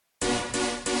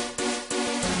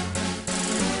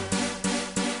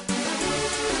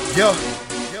Yeah.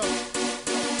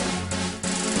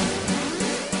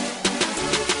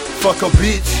 Fuck a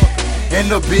bitch. And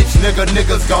the bitch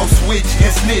niggas gon' switch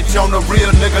and snitch on the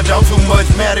real nigga. Don't too much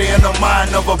matter in the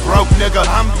mind of a broke nigga.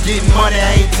 I'm getting money,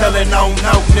 I ain't telling no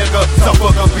nigga. So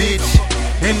fuck a bitch.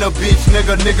 And the bitch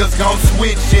niggas gon'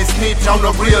 switch and snitch on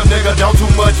the real nigga. Don't too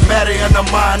much matter in the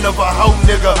mind of a hoe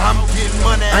nigga. I'm getting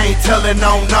money, I ain't telling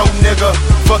no nigga.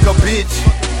 Fuck a bitch.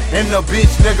 And the bitch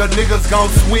niggas gon'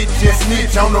 switch and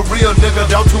snitch on the real nigga.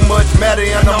 Don't too much matter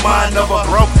in the mind of a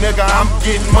broke nigga. I'm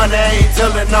getting money, I ain't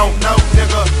telling no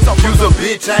nigga. So you's a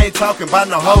bitch, I ain't talking about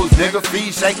no hoes, nigga.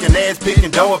 Feet shaking, ass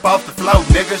picking, dough up off the floor,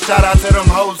 nigga. Shout out to them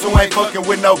hoes who ain't fucking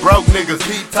with no broke niggas.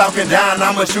 Keep talking down,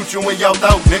 I'ma shoot you in your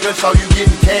throat, nigga. So you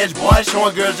getting cash, boy,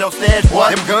 showing girls your stash,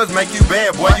 boy. Them guns make you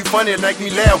bad, boy. You funny, make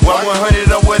me laugh, boy.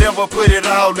 100 or whatever, put it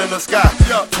all in the sky.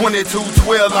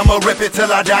 2212, I'ma rip it till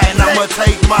I die, and I'ma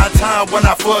take my time when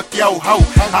I fuck yo hoe.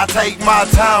 I take my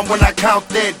time when I count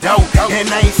that dough. And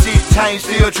ain't shit changed,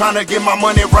 still tryna get my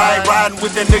money right. Riding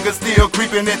with the niggas, still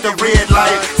creeping at the red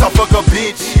light. So fuck a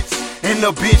bitch. And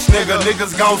the bitch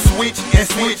niggas gon' switch and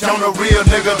switch on the real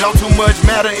nigga. Don't too much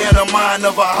matter in the mind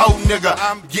of a hoe nigga.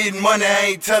 I'm getting money,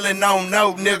 I ain't telling no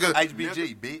nigga.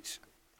 HBG, bitch.